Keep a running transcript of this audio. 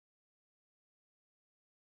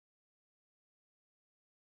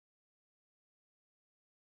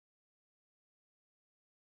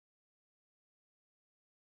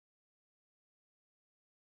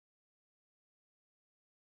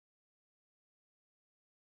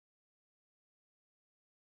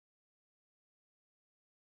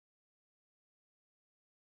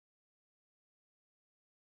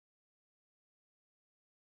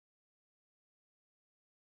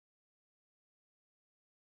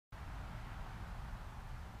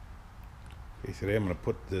Okay, today I'm going to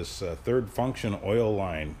put this third function oil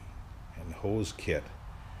line and hose kit.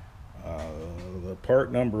 The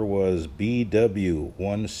part number was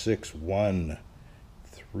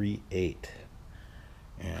BW16138,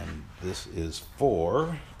 and this is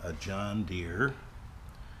for a John Deere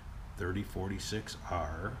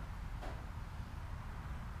 3046R,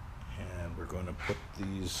 and we're going to put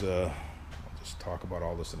these, I'll just talk about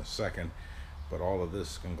all this in a second, but all of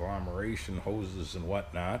this conglomeration, hoses and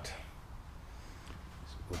whatnot,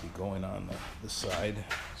 will be going on the side.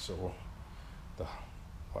 So the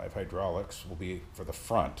 5 hydraulics will be for the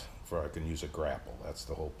front, for I can use a grapple. That's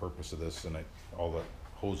the whole purpose of this, and all the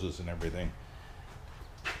hoses and everything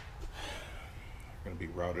are going to be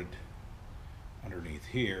routed underneath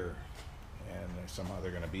here, and somehow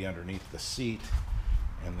they're going to be underneath the seat,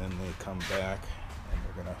 and then they come back and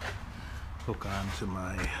they're going to hook on to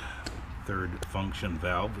my third function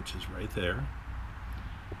valve, which is right there,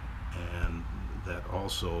 and that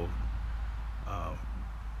also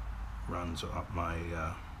runs up my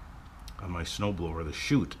on my snowblower. The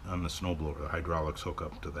chute on the snowblower, the hydraulics hook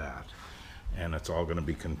up to that, and it's all going to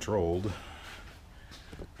be controlled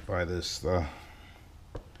by this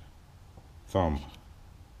thumb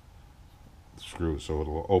screw. So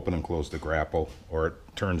it'll open and close the grapple, or it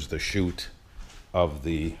turns the chute of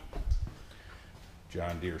the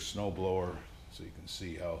John Deere snowblower, so you can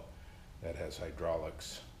see how that has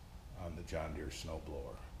hydraulics on the John Deere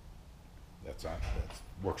snowblower. That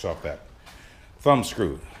works off that thumb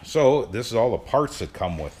screw. So this is all the parts that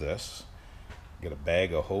come with this. Get a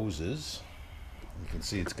bag of hoses. You can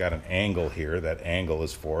see it's got an angle here. That angle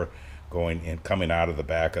is for going in, coming out of the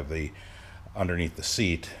back of the underneath the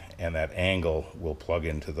seat, and that angle will plug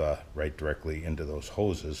into the right directly into those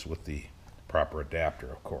hoses with the proper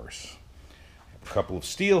adapter, of course. A couple of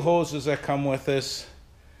steel hoses that come with this,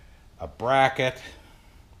 a bracket,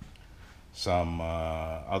 some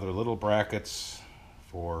other little brackets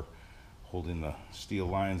for holding the steel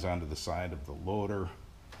lines onto the side of the loader,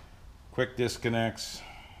 quick disconnects,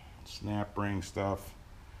 snap ring stuff,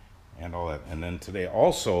 and all that. And then today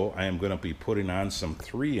also I am going to be putting on some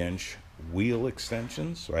 3-inch wheel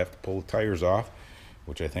extensions, so I have to pull the tires off,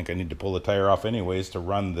 which I think I need to pull the tire off anyways to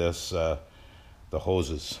run this the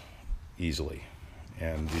hoses easily.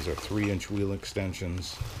 And these are 3-inch wheel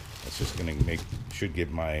extensions. That's just going to should give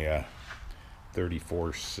my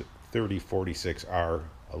 3046R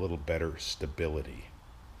a little better stability.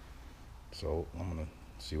 So I'm going to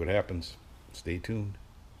see what happens. Stay tuned.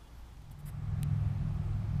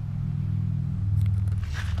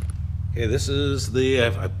 Okay, this is the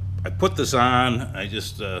I put this on. I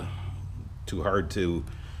just too hard to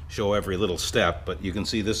show every little step, but you can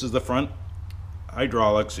see this is the front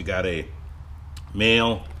hydraulics. You got a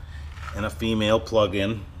male and a female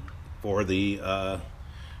plug-in for the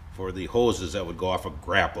hoses that would go off a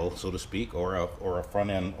grapple, so to speak, or a front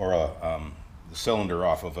end, or a cylinder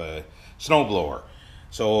off of a snowblower.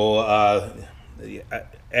 So I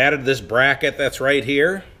added this bracket that's right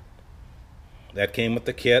here. That came with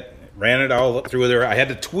the kit. Ran it all through there. I had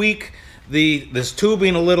to tweak this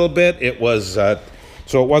tubing a little bit. It was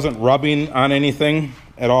so it wasn't rubbing on anything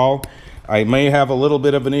at all. I may have a little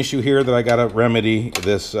bit of an issue here that I got to remedy.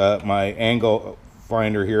 This my angle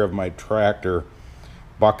finder here of my tractor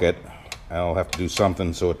bucket, I'll have to do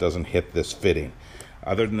something so it doesn't hit this fitting.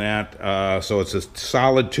 Other than that, so it's a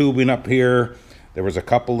solid tubing up here. There was a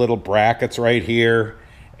couple little brackets right here,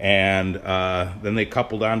 and then they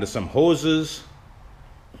coupled onto some hoses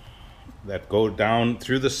that go down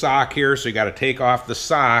through the sock here. So you got to take off the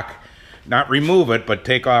sock, not remove it, but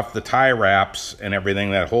take off the tie wraps and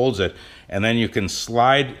everything that holds it, and then you can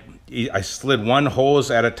slide. I slid one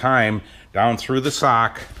hose at a time down through the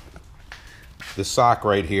sock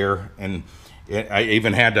right here, and I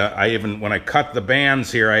even when I cut the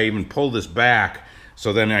bands here, I even pulled this back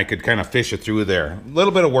so then I could kind of fish it through there. A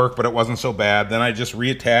little bit of work, but it wasn't so bad. Then I just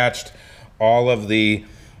reattached all of the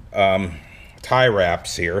tie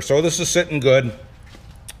wraps here. So this is sitting good.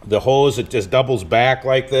 The hose, it just doubles back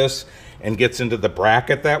like this and gets into the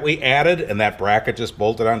bracket that we added, and that bracket just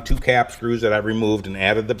bolted on 2 cap screws that I removed and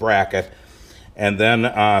added the bracket. And then,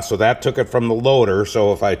 so that took it from the loader,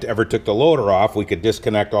 so if I ever took the loader off, we could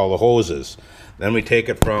disconnect all the hoses. Then we take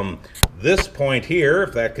it from this point here,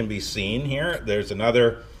 if that can be seen here. There's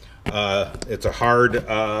another, it's a hard,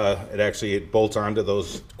 it bolts onto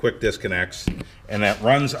those quick disconnects, and that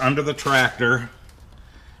runs under the tractor.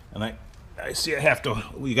 And I see I have to,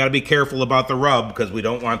 you got to be careful about the rub, because we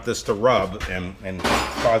don't want this to rub and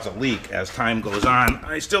cause a leak as time goes on.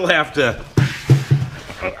 I still have to,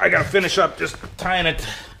 I got to finish up just tying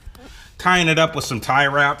it up with some tie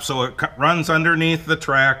wrap so it runs underneath the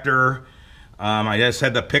tractor. I just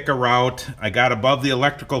had to pick a route. I got above the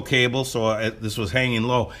electrical cable, so this was hanging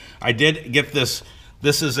low. I did get this.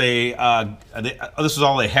 This is this is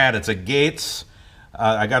all they had. It's a Gates.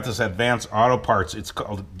 I got this Advanced Auto Parts. It's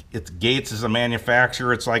Gates is a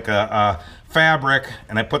manufacturer. It's like a fabric,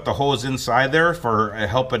 and I put the hose inside there for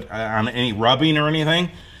help it on any rubbing or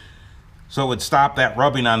anything. So it would stop that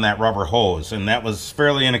rubbing on that rubber hose, and that was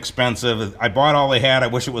fairly inexpensive. I bought all they had. I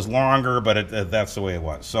wish it was longer, but that's the way it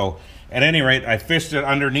was. So at any rate, I fished it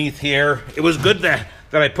underneath here. It was good that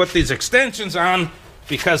I put these extensions on,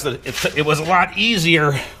 because it was a lot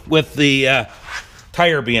easier with the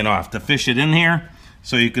tire being off to fish it in here.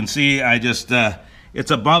 So you can see I just,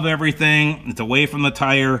 it's above everything, it's away from the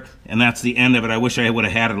tire, and that's the end of it. I wish I would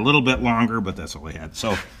have had it a little bit longer, but that's all I had.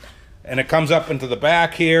 So, and it comes up into the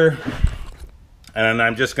back here, and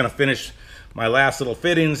I'm just gonna finish my last little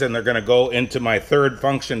fittings, and they're gonna go into my third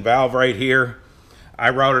function valve right here. I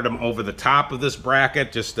routed them over the top of this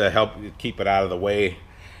bracket just to help keep it out of the way,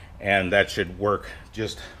 and that should work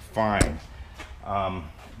just fine.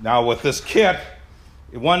 Now with this kit,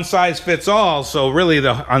 one size fits all, so really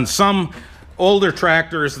on some older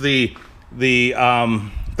tractors, the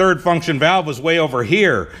third function valve was way over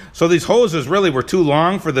here. So these hoses really were too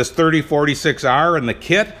long for this 3046R in the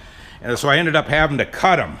kit, and so I ended up having to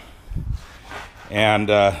cut them. And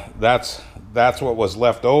that's what was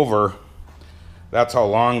left over. That's how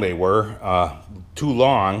long they were, too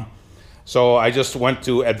long. So I just went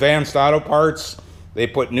to Advanced Auto Parts. They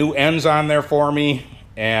put new ends on there for me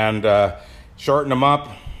and shortened them up.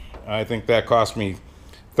 I think that cost me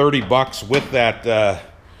 $30 with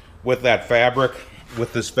that fabric,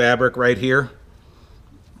 with this fabric right here.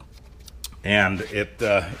 And it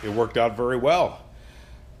worked out very well.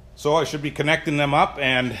 So I should be connecting them up,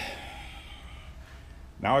 and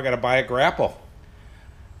now I got to buy a grapple.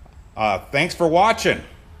 Thanks for watching.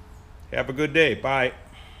 Have a good day. Bye.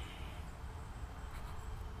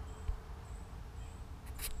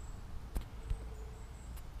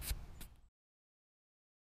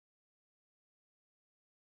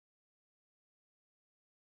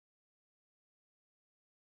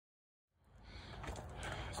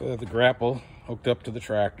 So I have the grapple hooked up to the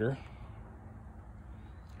tractor,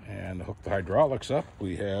 and to hook the hydraulics up,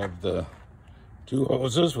 we have the two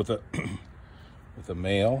hoses with the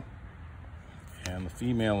male and the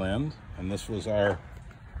female end, and this was our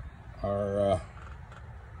front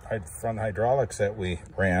hydraulics that we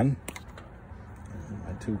ran.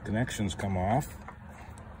 My two connections come off,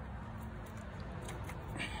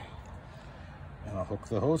 and I'll hook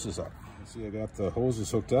the hoses up. See, I got the hoses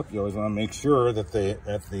hooked up. You always want to make sure that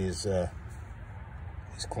these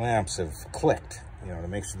clamps have clicked, you know, to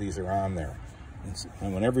make sure these are on there.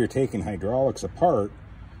 And whenever you're taking hydraulics apart,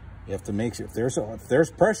 you have to make sure if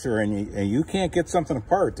there's pressure and you can't get something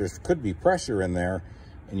apart, there could be pressure in there,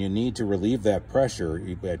 and you need to relieve that pressure,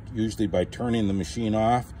 usually by turning the machine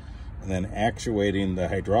off and then actuating the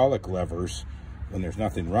hydraulic levers when there's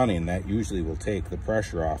nothing running. That usually will take the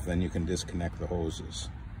pressure off. Then you can disconnect the hoses.